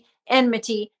 sorcery,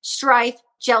 enmity, strife,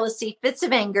 jealousy, fits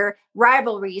of anger,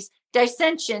 rivalries,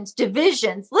 dissensions,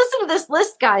 divisions. Listen to this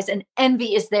list, guys. And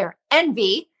envy is there.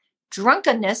 Envy,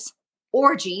 drunkenness,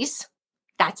 orgies.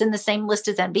 That's in the same list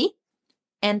as envy.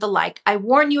 And the like. I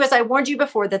warn you, as I warned you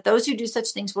before, that those who do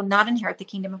such things will not inherit the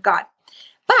kingdom of God.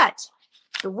 But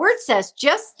the word says,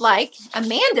 just like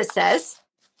Amanda says,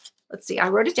 let's see, I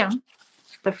wrote it down.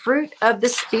 The fruit of the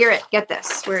Spirit. Get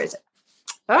this. Where is it?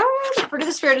 Oh, the fruit of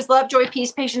the Spirit is love, joy,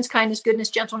 peace, patience, kindness, goodness,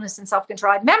 gentleness, and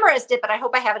self-control. I memorized it, but I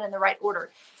hope I have it in the right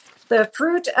order. The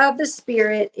fruit of the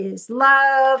Spirit is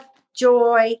love,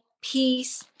 joy,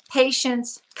 peace,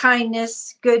 patience,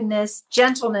 kindness, goodness,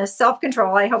 gentleness,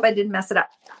 self-control. I hope I didn't mess it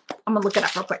up. I'm going to look it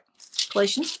up real quick.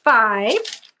 Galatians 5.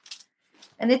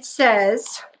 And it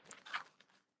says,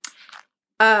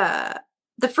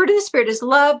 the fruit of the Spirit is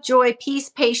love, joy, peace,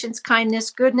 patience, kindness,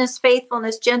 goodness,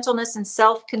 faithfulness, gentleness, and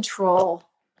self-control.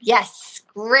 Yes,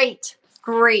 great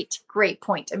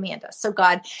point, Amanda. So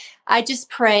God, I just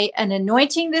pray an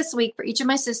anointing this week for each of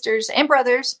my sisters and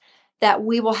brothers that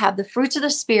we will have the fruits of the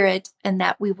Spirit and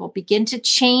that we will begin to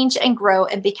change and grow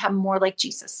and become more like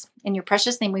Jesus. In your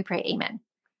precious name we pray, amen.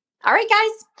 All right,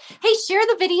 guys. Hey, share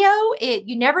the video.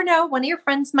 You never know. One of your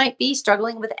friends might be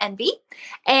struggling with envy.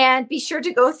 And be sure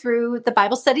to go through the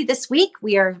Bible study this week.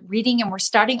 We are reading and we're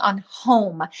starting on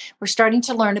home. We're starting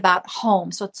to learn about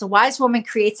home. So it's A Wise Woman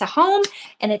Creates a Home.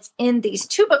 And it's in these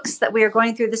 2 books that we are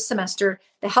going through this semester,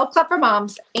 The Help Club for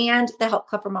Moms and The Help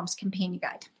Club for Moms Companion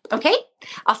Guide. Okay,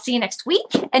 I'll see you next week.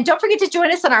 And don't forget to join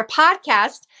us on our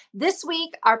podcast. This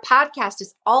week, our podcast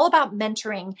is all about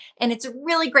mentoring, and it's a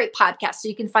really great podcast. So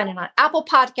you can find it on Apple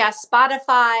Podcasts,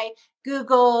 Spotify,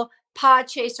 Google,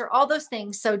 Podchaser, all those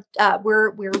things. So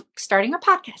we're starting a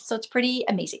podcast. So it's pretty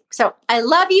amazing. So I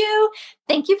love you.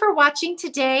 Thank you for watching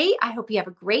today. I hope you have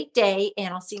a great day,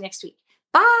 and I'll see you next week.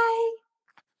 Bye.